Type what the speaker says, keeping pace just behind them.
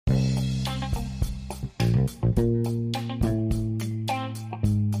Well,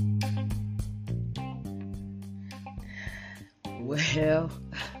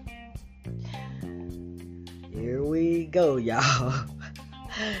 here we go, y'all.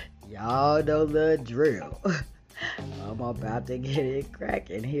 Y'all know the drill. I'm about to get it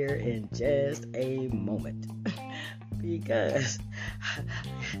cracking here in just a moment. Because,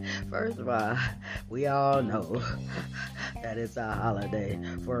 first of all, we all know that it's a holiday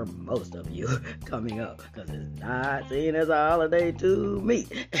for most of you coming up, because it's not seen as a holiday to me,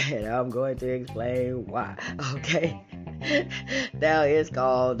 and I'm going to explain why, okay? Now it's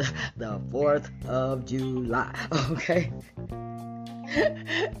called the 4th of July, okay?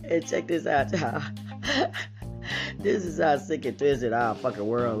 And check this out, y'all. This is how sick and twisted our fucking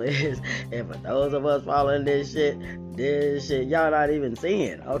world is. And for those of us following this shit y'all not even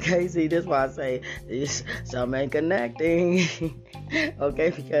seeing. Okay, see, this is why I say this, something ain't connecting.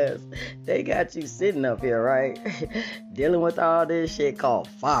 Okay, because they got you sitting up here, right? Dealing with all this shit called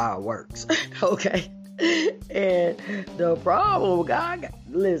fireworks. Okay? And the problem,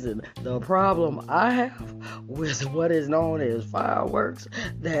 the problem I have with what is known as fireworks,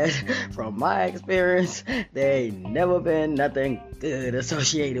 that from my experience, there ain't never been nothing good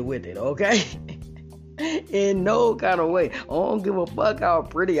associated with it, okay? In no kind of way. I don't give a fuck how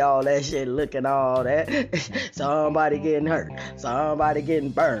pretty all that shit look and all that. Somebody getting hurt, somebody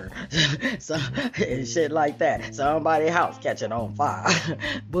getting burned, and shit like that. Somebody's house catching on fire.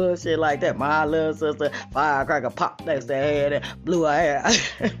 Bullshit like that. My little sister, firecracker popped next to her head and blew her hair.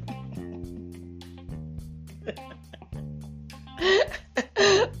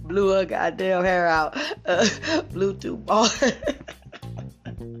 Blew her goddamn hair out. Blew 2 balls.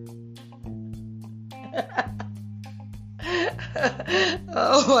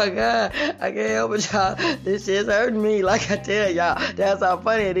 Oh my god, I can't help it, y'all. This shit's hurting me. Like I tell y'all, that's how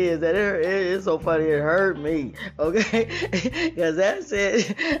funny it is. That it is so funny it hurt me. Okay, because that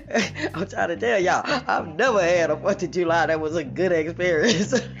shit, I'm trying to tell y'all, I've never had a 4th of July that was a good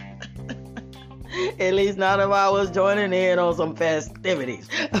experience. At least not if I was joining in on some festivities,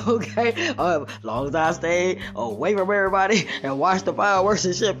 okay? As long as I stayed away from everybody and watched the fireworks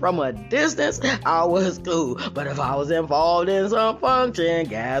and shit from a distance, I was cool. But if I was involved in some function,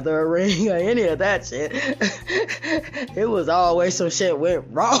 gathering, or any of that shit, it was always some shit went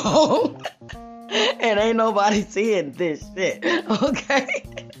wrong. And ain't nobody seeing this shit, okay?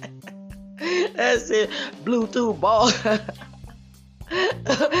 That shit blew 2 balls.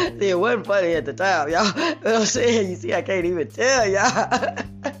 See, it wasn't funny at the time, y'all. You know what I'm saying? You see, I can't even tell y'all.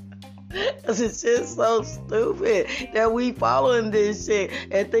 It's just so stupid that we following this shit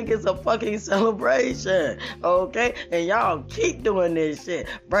and think it's a fucking celebration, okay? And y'all keep doing this shit,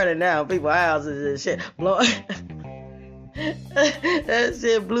 burning down people's houses and shit, blowing. That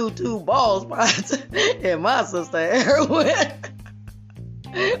shit blew 2 bald spots in my sister heroin.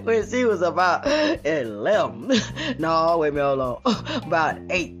 When she was about 11. No, wait a minute, hold on. About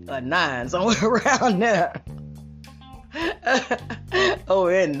 8 or 9, somewhere around there.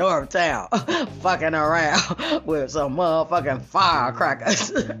 Over in Northtown, fucking around with some motherfucking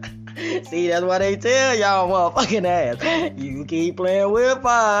firecrackers. See, that's why they tell y'all motherfucking ass, you keep playing with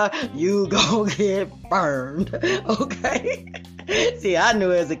fire, you gon' get burned. Okay? See, I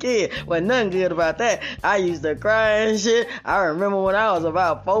knew as a kid, wasn't nothing good about that. I used to cry and shit. I remember when I was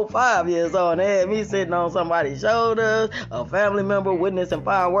about 4, 5 years old, and they had me sitting on somebody's shoulders, a family member witnessing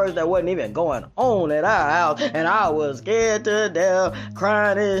fireworks that wasn't even going on at our house, and I was scared to death,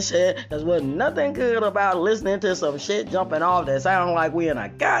 crying and shit. There was nothing good about listening to some shit jumping off that sounded like we in a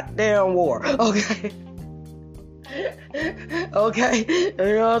goddamn war, okay? Okay? You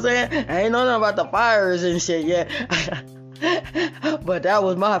know what I'm saying? I ain't know nothing about the fires and shit yet. But that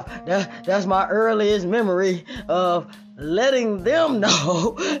was that's my earliest memory of letting them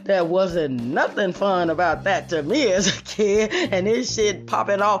know that wasn't nothing fun about that to me as a kid, and this shit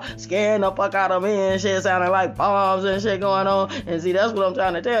popping off, scaring the fuck out of me and shit, sounding like bombs and shit going on. And see, that's what I'm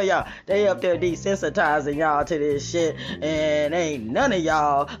trying to tell y'all. They up there desensitizing y'all to this shit, and ain't none of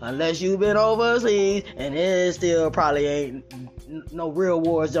y'all, unless you been overseas, and it still probably ain't no real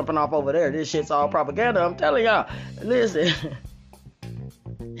wars jumping off over there. This shit's all propaganda. I'm telling y'all, listen.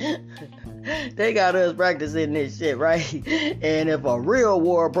 They got us practicing this shit, right? And if a real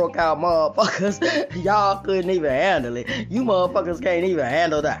war broke out, motherfuckers, y'all couldn't even handle it. You motherfuckers can't even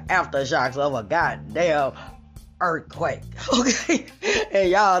handle the aftershocks of a goddamn earthquake, okay? And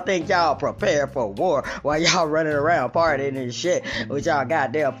y'all think y'all prepared for war while y'all running around partying and shit with y'all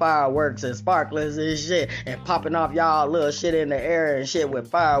goddamn fireworks and sparklers and shit and popping off y'all little shit in the air and shit with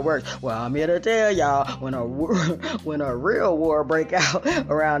fireworks. Well, I'm here to tell y'all, when a real war break out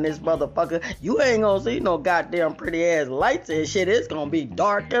around this motherfucker, you ain't gonna see no goddamn pretty ass lights and shit. It's gonna be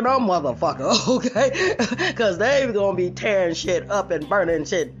dark in a motherfucker, okay? Cause they gonna be tearing shit up and burning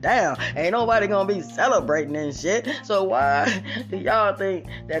shit down. Ain't nobody gonna be celebrating and shit. So why do y'all think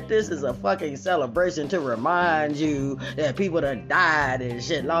that this is a fucking celebration to remind you that people done died and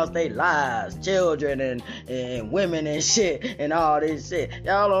shit, lost their lives, children and women and shit and all this shit?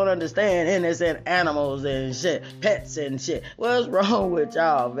 Y'all don't understand innocent animals and shit, pets and shit. What's wrong with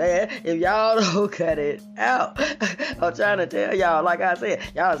y'all, man? If y'all don't cut it out, I'm trying to tell y'all, like I said,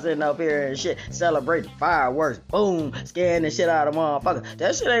 y'all sitting up here and shit, celebrating fireworks, boom, scaring the shit out of motherfuckers.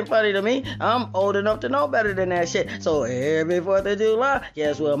 That shit ain't funny to me. I'm old enough to know better than that shit. So every 4th of July,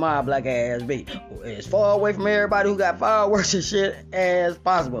 guess where my black ass be? As far away from everybody who got fireworks and shit as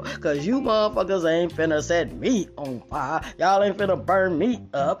possible. Cause you motherfuckers ain't finna set me on fire. Y'all ain't finna burn me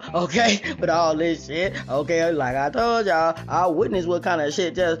up, okay? With all this shit, okay? Like I told y'all, I witnessed what kind of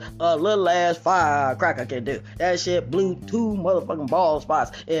shit just a little ass firecracker can do. That shit blew 2 motherfucking bald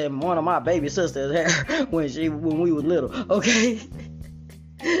spots in one of my baby sister's hair when we was little, okay?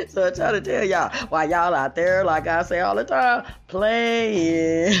 So I'm trying to tell y'all, while y'all out there, like I say all the time,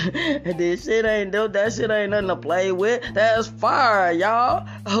 playing, that shit ain't nothing to play with. That's fire, y'all,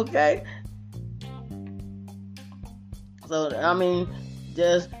 okay? So, I mean,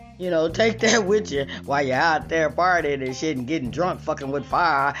 just, take that with you while you're out there partying and shit and getting drunk, fucking with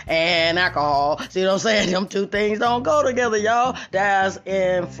fire and alcohol. See what I'm saying? Them 2 things don't go together, y'all. That's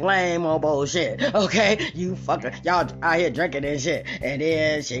inflammable shit, okay? Y'all out here drinking and shit, and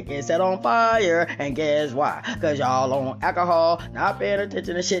then shit gets set on fire, and guess why? Because y'all on alcohol, not paying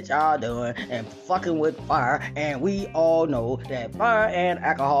attention to shit y'all doing, and fucking with fire, and we all know that fire and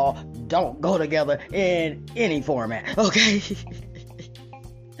alcohol don't go together in any format, okay?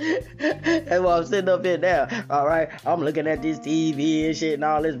 That's why I'm sitting up here now, alright? I'm looking at this TV and shit and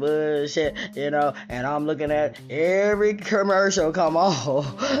all this bullshit, and I'm looking at every commercial come on,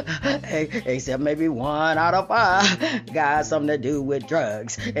 except maybe 1 out of 5 got something to do with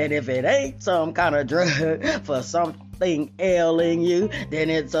drugs. And if it ain't some kind of drug for something ailing you, then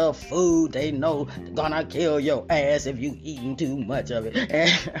it's a food they know gonna kill your ass if you eating too much of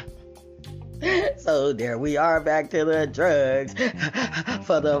it. So there we are, back to the drugs.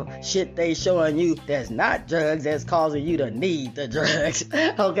 For the shit they showing you that's not drugs, that's causing you to need the drugs.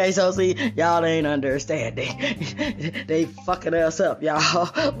 Okay, so see, y'all ain't understanding. They fucking us up,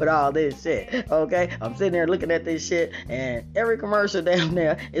 y'all, with all this shit. Okay, I'm sitting there looking at this shit, and every commercial down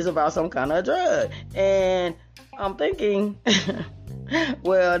there is about some kind of drug. And I'm thinking,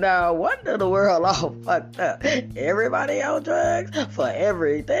 well, now, wonder the world all fucked up. Everybody on drugs for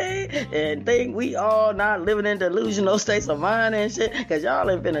everything, and think we all not living in delusional states of mind and shit. Cause y'all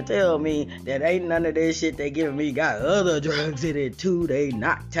ain't finna tell me that ain't none of this shit they giving me got other drugs in it too. They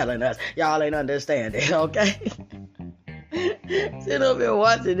not telling us. Y'all ain't understanding, okay? Sit up here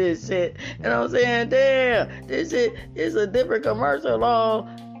watching this shit, and I'm saying, damn, this shit is a different commercial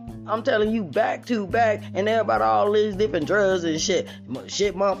on. I'm telling you, back to back, and they're about all these different drugs and shit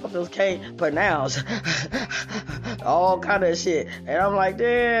motherfuckers can't pronounce. All kind of shit. And I'm like,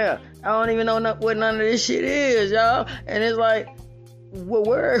 damn, I don't even know what none of this shit is, y'all. And it's like,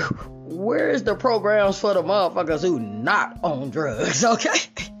 well, where is the programs for the motherfuckers who not on drugs, okay?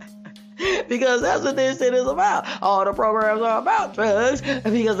 Because that's what this shit is about. All the programs are about drugs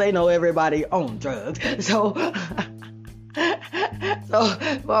because they know everybody on drugs. So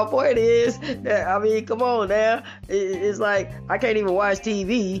my point is that, I mean, come on now. It's like I can't even watch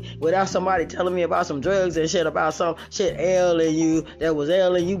TV without somebody telling me about some drugs and shit, about some shit ailing you that was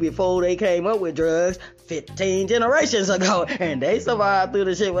ailing you before they came up with drugs 15 generations ago, and they survived through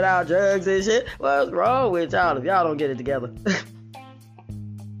the shit without drugs and shit. What's wrong with y'all if y'all don't get it together?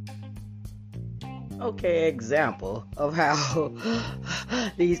 Okay, example of how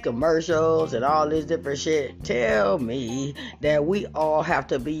these commercials and all this different shit tell me that we all have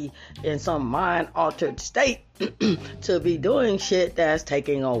to be in some mind-altered state to be doing shit that's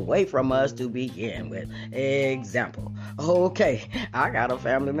taking away from us to begin with. Example. Okay, I got a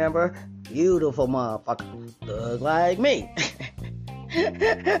family member, beautiful motherfucker, look like me.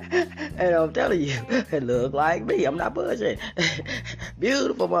 And I'm telling you, it look like me. I'm not bullshit.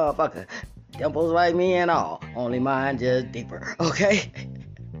 Beautiful motherfucker. Dimples like me and all, only mine just deeper, okay?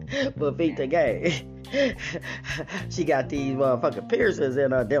 But feet the game. She got these motherfucking piercings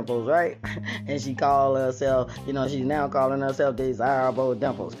in her dimples, right? And she call herself, she's now calling herself Desirable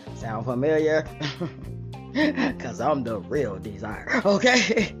Dimples. Sound familiar? Cause I'm the real Desire,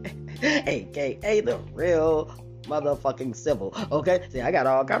 okay? AKA the real motherfucking Civil, okay? See, I got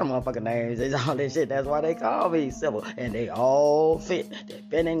all kind of motherfucking names. It's all this shit. That's why they call me Civil. And they all fit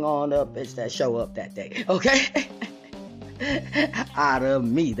depending on the bitch that show up that day, okay? Out of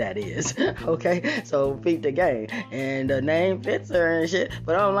me, that is, okay? So peep the game, and the name fits her and shit.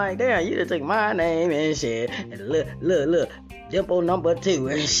 But I'm like, damn, you just took my name and shit, and look, Dimple number 2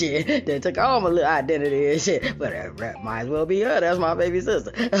 and shit. They took all my little identity and shit. But that might as well be her. That's my baby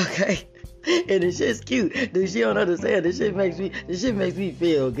sister, okay? And the shit's cute. Dude, she don't understand. This shit makes me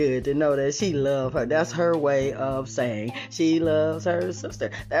feel good to know that she loves her. That's her way of saying she loves her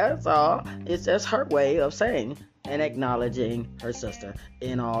sister. That's all. It's just her way of saying and acknowledging her sister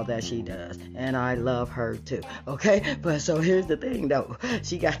in all that she does. And I love her too, okay? But so here's the thing though.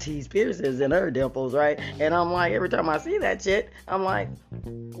 She got these piercings in her dimples, right? And I'm like, every time I see that shit, I'm like,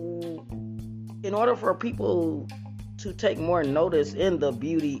 in order for people to take more notice in the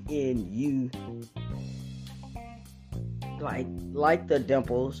beauty in you, like the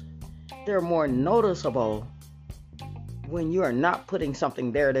dimples, they're more noticeable when you are not putting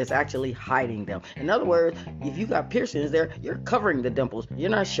something there that's actually hiding them. In other words, if you got piercings there, you're covering the dimples. You're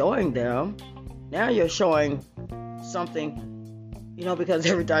not showing them. Now you're showing something, because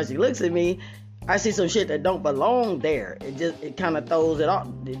every time she looks at me, I see some shit that don't belong there. It kind of throws it off.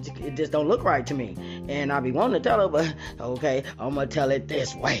 It just don't look right to me. And I be wanting to tell her, but okay, I'm going to tell it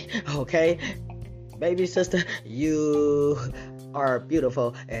this way, okay? Baby sister, you are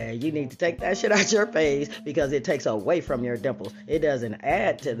beautiful, and you need to take that shit out your face because it takes away from your dimples. It doesn't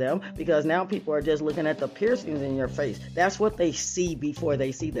add to them because now people are just looking at the piercings in your face. That's what they see before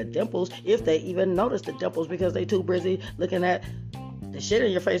they see the dimples, if they even notice the dimples, because they too busy looking at the shit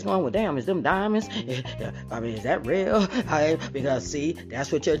in your face going, well, damn, is them diamonds? I mean, is that real? Because, see,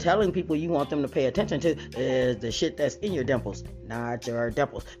 that's what you're telling people you want them to pay attention to, is the shit that's in your dimples, not your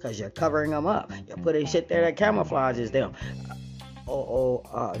dimples, because you're covering them up. You're putting shit there that camouflages them.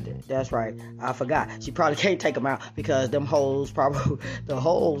 That's right. I forgot. She probably can't take them out because the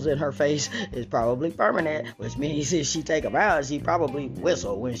holes in her face is probably permanent, which means if she take them out, she probably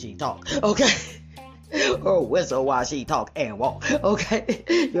whistle when she talk, okay? Or whistle while she talk and walk, okay?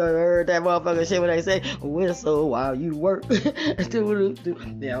 You ever heard that motherfucker shit when they say whistle while you work?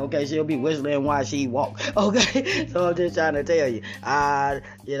 Yeah, okay, she'll be whistling while she walk, okay? So I'm just trying to tell you,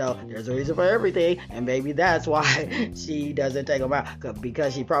 there's a reason for everything, and maybe that's why she doesn't take them out,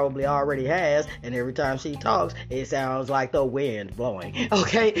 because she probably already has, and every time she talks, it sounds like the wind blowing,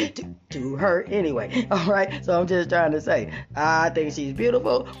 okay? To her anyway, alright? So I'm just trying to say, I think she's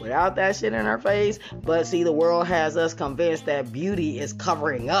beautiful without that shit in her face. But see, the world has us convinced that beauty is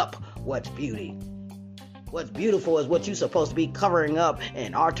covering up what's beauty. What's beautiful is what you're supposed to be covering up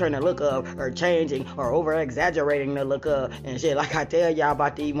and altering the look of, or changing, or over-exaggerating the look of, and shit. Like I tell y'all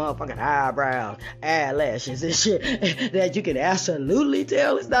about these motherfucking eyebrows, eyelashes, and shit that you can absolutely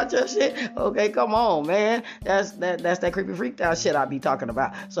tell it's not your shit. Okay, come on, man. That's that creepy freaked out shit I be talking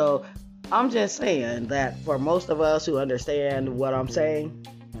about. So I'm just saying that for most of us who understand what I'm saying,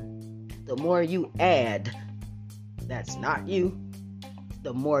 the more you add that's not you,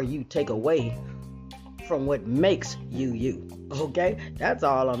 the more you take away from what makes you, okay? That's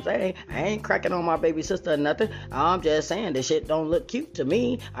all I'm saying. I ain't cracking on my baby sister or nothing. I'm just saying this shit don't look cute to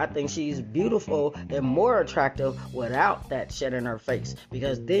me. I think she's beautiful and more attractive without that shit in her face,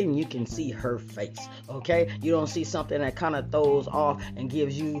 because then you can see her face, okay? You don't see something that kind of throws off and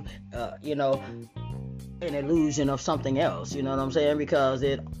gives you, an illusion of something else, you know what I'm saying? Because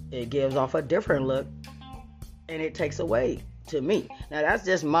it gives off a different look and it takes away to me. Now that's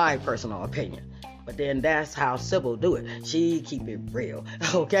just my personal opinion, but then that's how Sybil do it. She keep it real,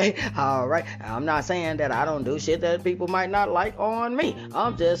 okay? All right. I'm not saying that I don't do shit that people might not like on me.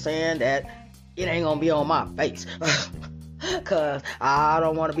 I'm just saying that it ain't gonna be on my face. Cause I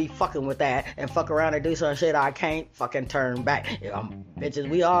don't want to be fucking with that and fuck around and do some shit I can't fucking turn back. Bitches,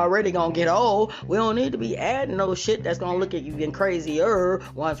 we already gonna get old. We don't need to be adding no shit that's gonna look at you even crazier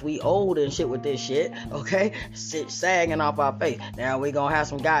once we old and shit with this shit, okay? Shit sagging off our face. Now we gonna have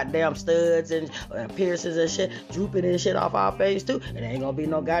some goddamn studs and piercings and shit drooping and shit off our face too. It ain't gonna be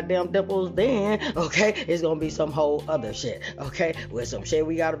no goddamn dimples then, okay? It's gonna be some whole other shit, okay? With some shit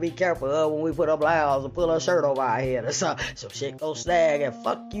we gotta be careful of when we put a blouse or pull a shirt over our head or something. some shit go snag and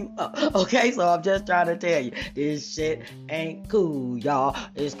fuck you up. Okay, so I'm just trying to tell you, this shit ain't cool, y'all.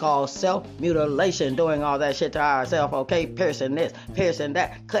 It's called self-mutilation, doing all that shit to ourselves, okay? Piercing this, piercing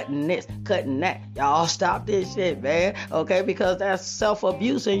that, cutting this, cutting that. Y'all stop this shit, man, okay? Because that's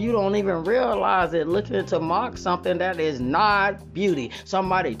self-abuse and you don't even realize it. Looking to mock something that is not beauty.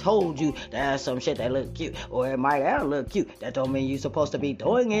 Somebody told you that's some shit that look cute, or it might not look cute. That don't mean you're supposed to be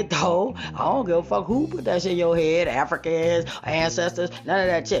doing it, though. I don't give a fuck who put that shit in your head. Africans, ancestors, none of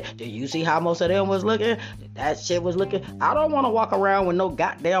that shit. Do you see how most of them was looking? That shit was looking. I don't want to walk around with no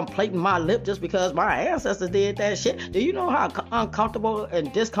goddamn plate in my lip just because my ancestors did that shit. Do you know how uncomfortable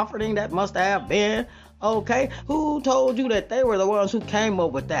and discomforting that must have been? Okay, who told you that they were the ones who came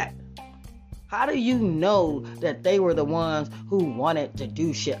up with that? How do you know that they were the ones who wanted to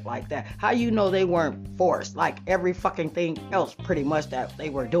do shit like that? How you know they weren't forced like every fucking thing else pretty much that they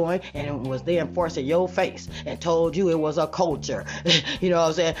were doing, and it was then forced in your face and told you it was a culture. You know what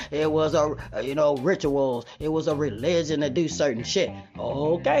I'm saying? It was rituals. It was a religion to do certain shit.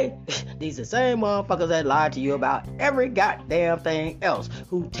 Okay? These are the same motherfuckers that lied to you about every goddamn thing else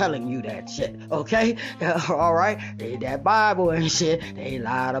who telling you that shit. Okay? Alright? Read that Bible and shit. They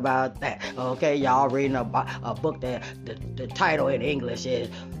lied about that. Okay, y'all reading a book that the title in English is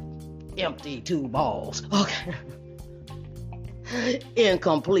Empty Two Balls. Okay.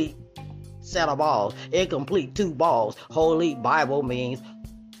 Incomplete set of balls. Incomplete two balls. Holy Bible means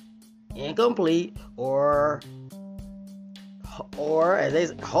incomplete or as they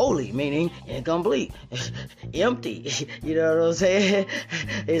say, holy meaning incomplete. Empty. You know what I'm saying?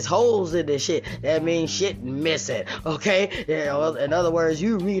 It's holes in this shit. That means shit missing. Okay? You know, in other words,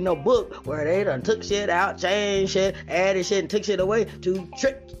 you reading a book where they done took shit out, changed shit, added shit, and took shit away to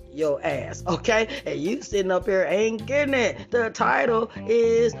trick your ass. Okay? And you sitting up here ain't getting it. The title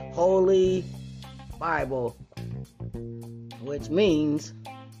is Holy Bible, which means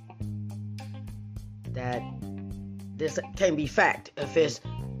that this can't be fact if it's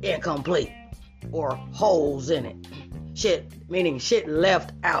incomplete or holes in it. Shit, meaning shit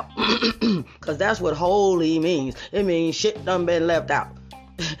left out. Because that's what holy means. It means shit done been left out.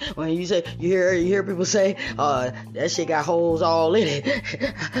 When you say, you hear people say, that shit got holes all in it.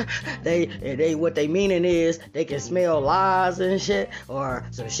 they what they meaning is they can smell lies and shit, or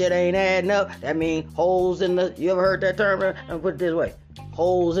some shit ain't adding up. That mean holes in the. You ever heard that term? I'll put it this way: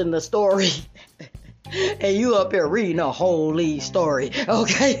 holes in the story. And you up here reading a holy story,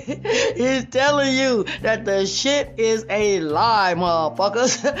 okay? It's telling you that the shit is a lie,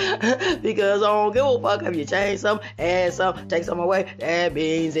 motherfuckers. Because I don't give a fuck if you change something, add something, take something away. That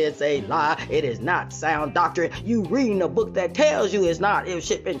means it's a lie. It is not sound doctrine. You reading a book that tells you it's not. If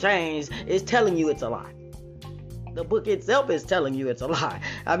shit been changed, it's telling you it's a lie. The book itself is telling you it's a lie.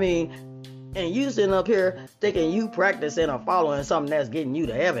 I mean, and you sitting up here thinking you practicing or following something that's getting you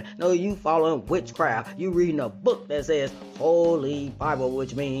to heaven. No, you following witchcraft. You reading a book that says Holy Bible,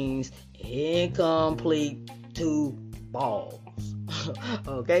 which means incomplete two balls.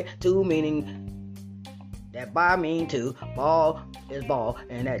 Okay? Two meaning that by mean two. Ball is ball.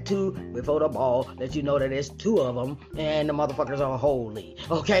 And that two before the ball lets you know that it's two of them. And the motherfuckers are holy.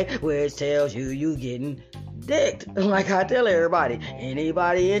 Okay? Which tells you getting dicked. Like I tell everybody,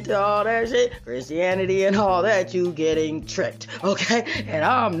 anybody into all that shit, Christianity and all that, you getting tricked. Okay? And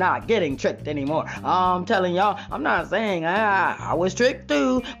I'm not getting tricked anymore. I'm telling y'all, I'm not saying I was tricked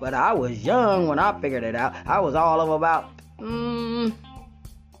too, but I was young when I figured it out. I was all of about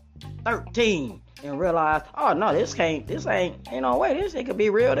 13 and realized, oh no, ain't no way this shit could be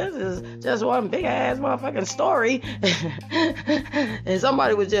real. This is just one big ass motherfucking story. And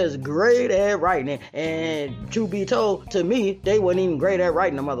somebody was just great at writing it. And truth be told, to me, they weren't even great at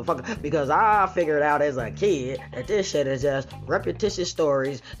writing the motherfucker, because I figured out as a kid that this shit is just repetitious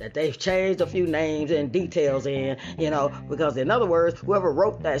stories that they've changed a few names and details in, because in other words, whoever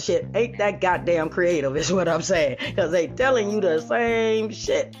wrote that shit ain't that goddamn creative, is what I'm saying. Because they telling you the same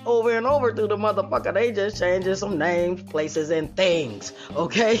shit over and over through the motherfucker. They just changing some names, places, and things,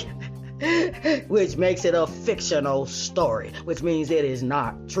 okay? Which makes it a fictional story, which means it is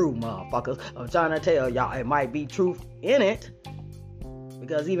not true, motherfuckers. I'm trying to tell y'all, it might be truth in it,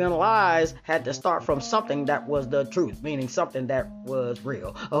 because even lies had to start from something that was the truth, meaning something that was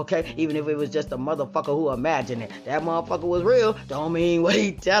real, okay? Even if it was just a motherfucker who imagined it, that motherfucker was real, don't mean what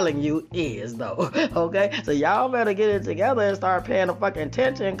he telling you is, though, okay? So y'all better get it together and start paying the fucking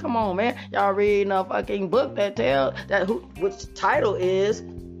attention. Come on, man. Y'all reading a fucking book that which title is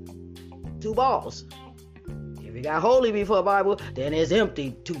Two Balls. If you got holy before Bible, then it's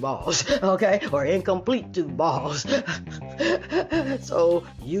empty two balls, okay? Or incomplete two balls. So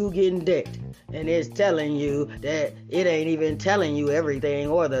you getting dicked. And it's telling you that it ain't even telling you everything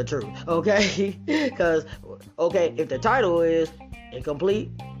or the truth, okay? Because, okay, if the title is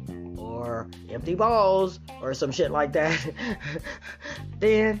incomplete or empty balls or some shit like that,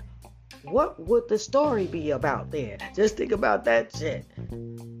 then what would the story be about then? Just think about that shit.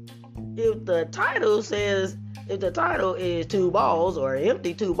 If the title is 2 balls or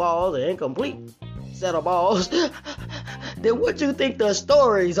empty 2 balls or incomplete set of balls, then what you think the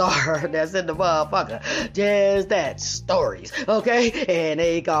stories are that's in the motherfucker? Just that, stories, okay? And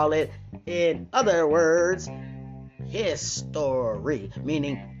they call it, in other words, his story,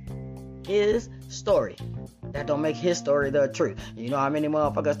 meaning his story. That don't make his story the truth. You know how many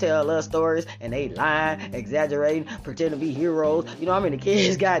motherfuckers tell us stories and they lying, exaggerating, pretend to be heroes? You know how many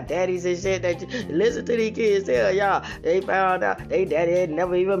kids got daddies and shit that listen to these kids tell y'all they found out they daddy had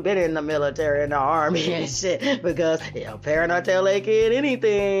never even been in the military, in the army and shit, because a parent will tell their kid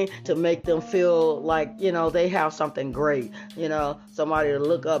anything to make them feel like, you know, they have something great, you know, somebody to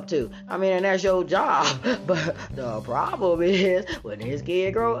look up to. I mean, and that's your job. But the problem is, when this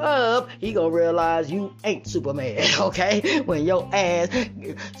kid grow up, he gonna realize you ain't Superman, okay? When your ass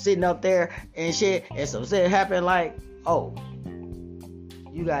sitting up there and shit, and some shit happen like, oh,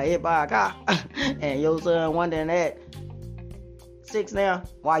 you got hit by a car, and your son wondering at 6 now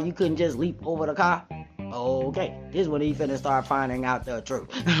why you couldn't just leap over the car. Okay, this is when he finna start finding out the truth.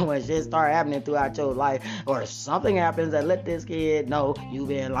 When shit start happening throughout your life, or something happens that let this kid know you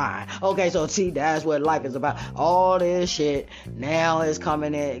been lying. Okay, so see, that's what life is about. All this shit now is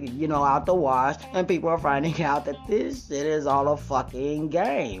coming in, you know, out the wash, and people are finding out that this shit is all a fucking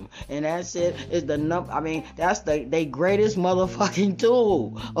game. And that shit is that's they greatest motherfucking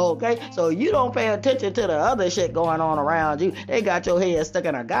tool. Okay, so you don't pay attention to the other shit going on around you. They got your head stuck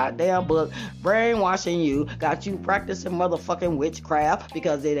in a goddamn book, brainwashing you, got you practicing motherfucking witchcraft,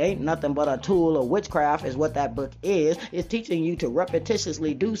 because it ain't nothing but a tool of witchcraft is what that book is. It's teaching you to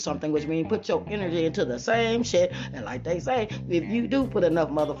repetitiously do something, which means put your energy into the same shit. And like they say, if you do put enough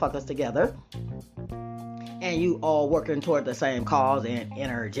motherfuckers together and you all working toward the same cause and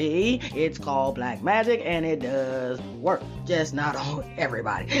energy, it's called black magic, and it does work, just not on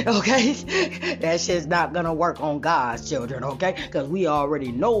everybody, okay? That shit's not gonna work on God's children, okay? Because we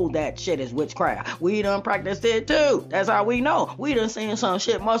already know that shit is witchcraft. We done practiced it too. That's how we know. We done seen some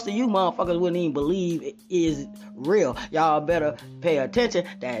shit most of you motherfuckers wouldn't even believe is real. Y'all better pay attention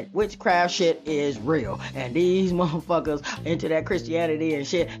that witchcraft shit is real. And these motherfuckers into that Christianity and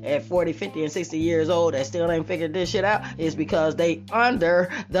shit at 40, 50, and 60 years old that still ain't figured this shit out is because they under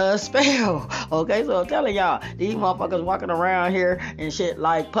the spell. Okay, so I'm telling y'all, these motherfuckers walking around here and shit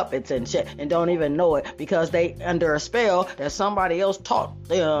like puppets and shit and don't even know it, because they under a spell that somebody else taught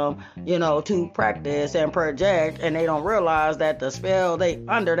them, you know, to practice and project, and they don't realize that the spell they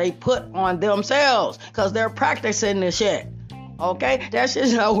put on themselves because they're practicing this shit. Okay, that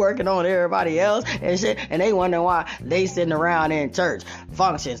shit's not working on everybody else and shit, and they wonder why they sitting around in church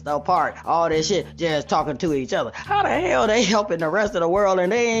functions apart, all this shit, just talking to each other. How the hell they helping the rest of the world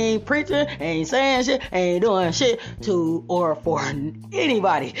and they ain't preaching, ain't saying shit, ain't doing shit to or for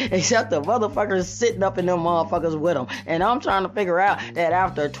anybody except the motherfuckers sitting up in them motherfuckers with them? And I'm trying to figure out that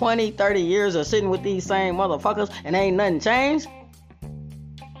after 20, 30 years of sitting with these same motherfuckers and ain't nothing changed,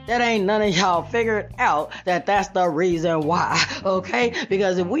 that ain't none of y'all figured out that that's the reason why, okay?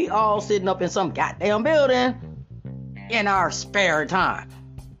 Because if we all sitting up in some goddamn building in our spare time,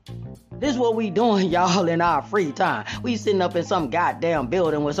 this is what we doing, y'all, in our free time. We sitting up in some goddamn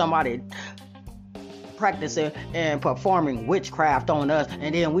building with somebody practicing and performing witchcraft on us,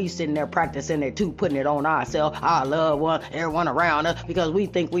 and then we sitting there practicing it too, putting it on ourselves, our loved one, everyone around us, because we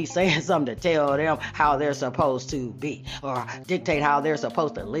think we saying something to tell them how they're supposed to be or dictate how they're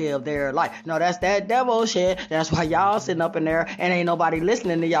supposed to live their life. No, that's that devil shit. That's why y'all sitting up in there and ain't nobody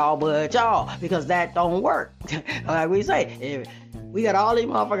listening to y'all but y'all, because that don't work. Like we say, we got all these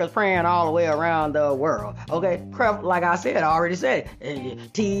motherfuckers praying all the way around the world. Okay, like I said, I already said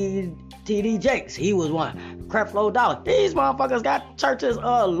it. T.D. Jakes, he was one. Creflo Dollar. These motherfuckers got churches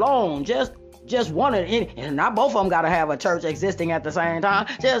alone. Just one of any, and not both of them gotta have a church existing at the same time.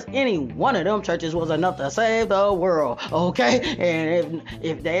 Just any one of them churches was enough to save the world. Okay, and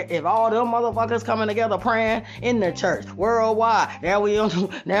if all them motherfuckers coming together praying in the church worldwide, now we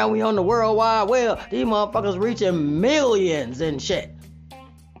on the World Wide Web. These motherfuckers reaching millions and shit.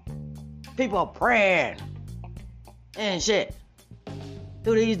 People praying and shit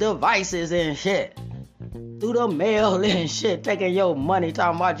through these devices and shit, through the mail and shit, taking your money,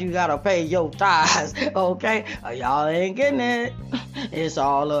 talking about you gotta pay your tithes. Okay, y'all ain't getting it. It's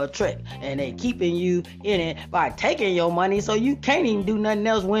all a trick, and they keeping you in it by taking your money, so you can't even do nothing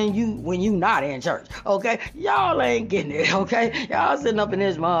else when you not in church. Okay, y'all ain't getting it. Okay, y'all sitting up in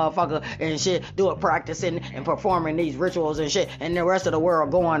this motherfucker and shit, doing practicing and performing these rituals and shit, and the rest of the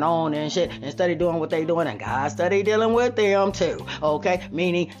world going on and shit, and study doing what they doing, and God study dealing with them too. Okay,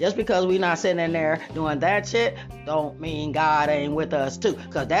 meaning just because we not sitting in there doing that shit, don't mean God ain't with us too,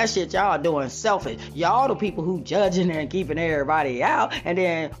 cause that shit y'all doing selfish. Y'all the people who judging and keeping everybody out, and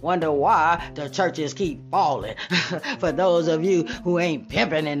then wonder why the churches keep falling. For those of you who ain't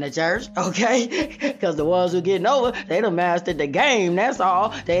pimping in the church, okay, because the ones who getting over, they done mastered the game, that's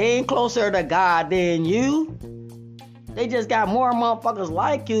all. They ain't closer to God than you. They just got more motherfuckers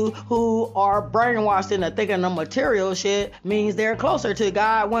like you who are brainwashed into thinking the material shit means they're closer to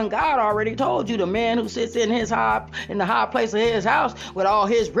God, when God already told you the man who sits in the high place of his house with all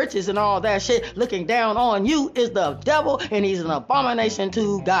his riches and all that shit looking down on you is the devil, and he's an abomination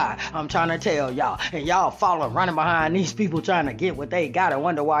to God. I'm trying to tell y'all, and y'all following, running behind these people trying to get what they got and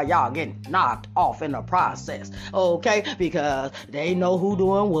wonder why y'all getting knocked off in the process. Okay, because they know who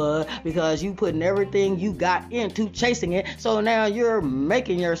doing what, because you putting everything you got into chasing it, so now you're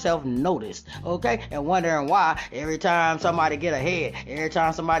making yourself noticed, okay, and wondering why every time somebody get ahead, every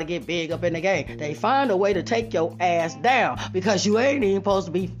time somebody get big up in the game, they find a way to take your ass down, because you ain't even supposed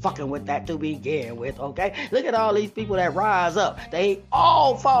to be fucking with that to begin with. Okay, look at all these people that rise up, they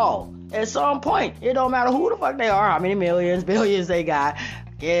all fall at some point. It don't matter who the fuck they are, how many millions, billions they got.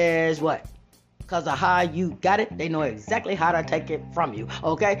 Guess what? Because of how you got it, they know exactly how to take it from you,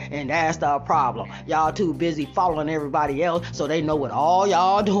 okay? And that's the problem. Y'all too busy following everybody else, so they know what all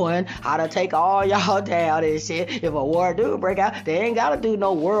y'all doing, how to take all y'all down and shit. If a war do break out, they ain't gotta do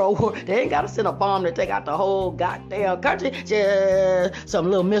no world war. They ain't gotta send a bomb to take out the whole goddamn country. Just some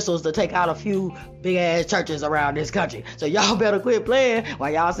little missiles to take out a few big ass churches around this country. So y'all better quit playing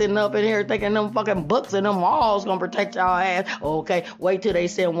while y'all sitting up in here thinking them fucking books and them walls gonna protect y'all ass. Okay, wait till they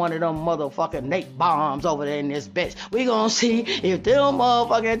send one of them motherfucking Nate bombs over there in this bitch. We gonna see if them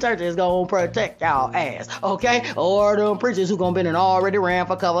motherfucking churches gonna protect y'all ass, okay? Or them preachers who gonna been and already ran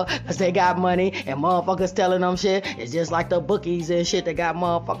for cover because they got money and motherfuckers telling them shit. It's just like the bookies and shit that got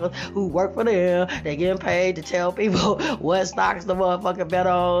motherfuckers who work for them. They getting paid to tell people what stocks the motherfucker bet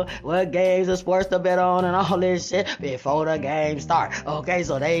on, what games of sports to bet on, and all this shit before the game start. Okay,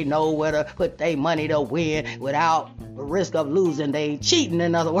 so they know where to put their money to win without the risk of losing. They cheating,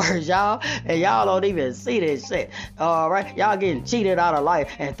 in other words, y'all. And y'all don't even see this shit. Alright, y'all getting cheated out of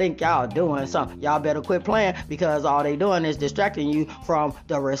life and think y'all doing something. Y'all better quit playing, because all they doing is distracting you from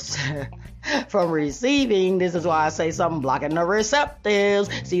the from receiving. This is why I say something blocking the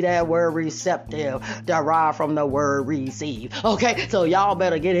receptives. See that word receptive derived from the word receive. Okay, so y'all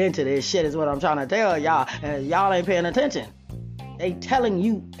better get into this shit is what I'm trying to tell y'all, and y'all ain't paying attention. They telling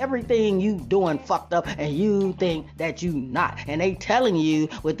you everything you doing fucked up, and you think that you not. And they telling you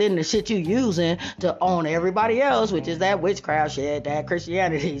within the shit you using to own everybody else, which is that witchcraft shit, that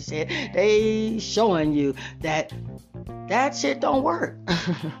Christianity shit. They showing you that shit don't work.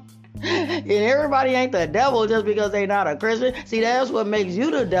 And everybody ain't the devil just because they not a Christian. See, that's what makes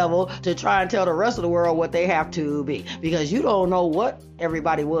you the devil, to try and tell the rest of the world what they have to be, because you don't know what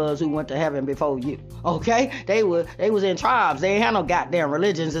everybody was who went to heaven before you. Okay, they was in tribes. They ain't had no goddamn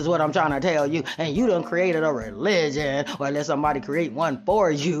religions, is what I'm trying to tell you. And you done created a religion, or let somebody create one for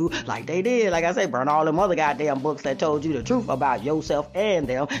you, like they did. Like I say, burn all them other goddamn books that told you the truth about yourself and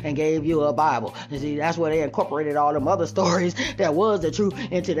them, and gave you a Bible. You see, that's where they incorporated all them other stories that was the truth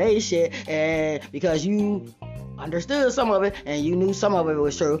into their shit. And because you understood some of it and you knew some of it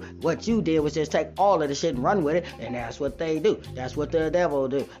was true, what you did was just take all of the shit and run with it. And that's what they do. That's what the devil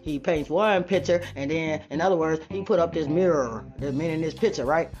do. He paints one picture, and then, in other words, he put up this mirror, meaning this picture,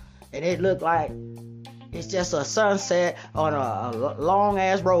 right? And it looked like it's just a sunset on a long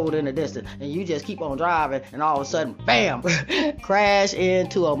ass road in the distance, and you just keep on driving, and all of a sudden, bam, crash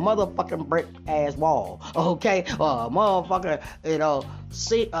into a motherfucking brick ass wall, okay? Or a motherfucker,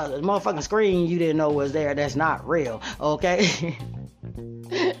 see a motherfucking screen you didn't know was there that's not real, okay?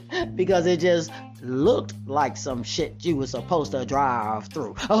 Because it just looked like some shit you was supposed to drive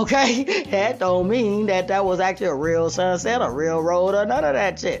through, okay? That don't mean that was actually a real sunset, a real road, or none of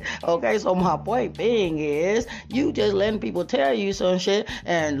that shit, okay? So my point being is, you just letting people tell you some shit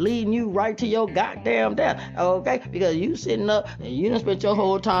and leading you right to your goddamn death, okay? Because you sitting up and you done spent your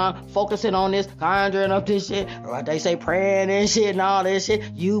whole time focusing on this, conjuring up this shit, or what they say, praying and shit and all this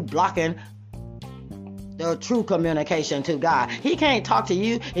shit, you blocking the true communication to God. He can't talk to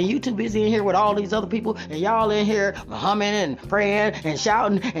you, and you too busy in here with all these other people, and y'all in here humming and praying and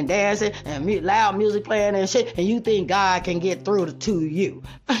shouting and dancing and loud music playing and shit, and you think God can get through to you.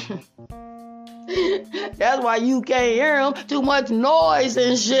 That's why you can't hear him. Too much noise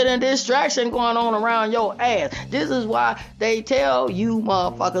and shit and distraction going on around your ass. This is why they tell you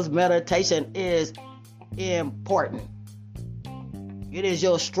motherfuckers meditation is important. It is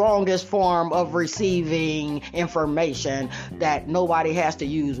your strongest form of receiving information that nobody has to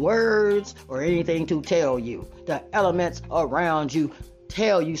use words or anything to tell you. The elements around you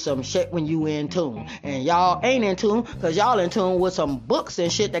tell you some shit when you in tune. And y'all ain't in tune because y'all in tune with some books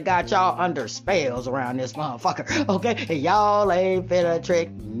and shit that got y'all under spells around this motherfucker. Okay? And y'all ain't finna trick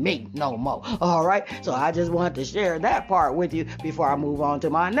me no more. Alright? So I just wanted to share that part with you before I move on to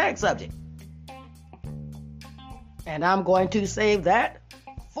my next subject. And I'm going to save that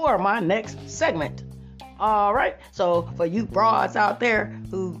for my next segment. Alright? So for you broads out there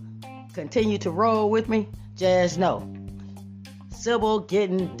who continue to roll with me, just know Sybil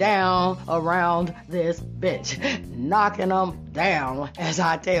getting down around this bitch, knocking them down, as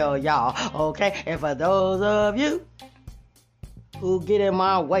I tell y'all, okay? And for those of you who get in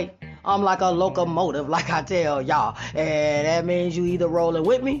my way, I'm like a locomotive, like I tell y'all, and that means you either rolling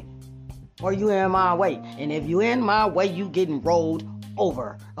with me or you in my way, and if you in my way, you getting rolled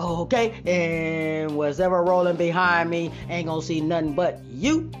over, okay? And what's ever rolling behind me ain't gonna see nothing but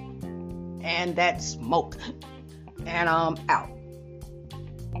you and that smoke, and I'm out.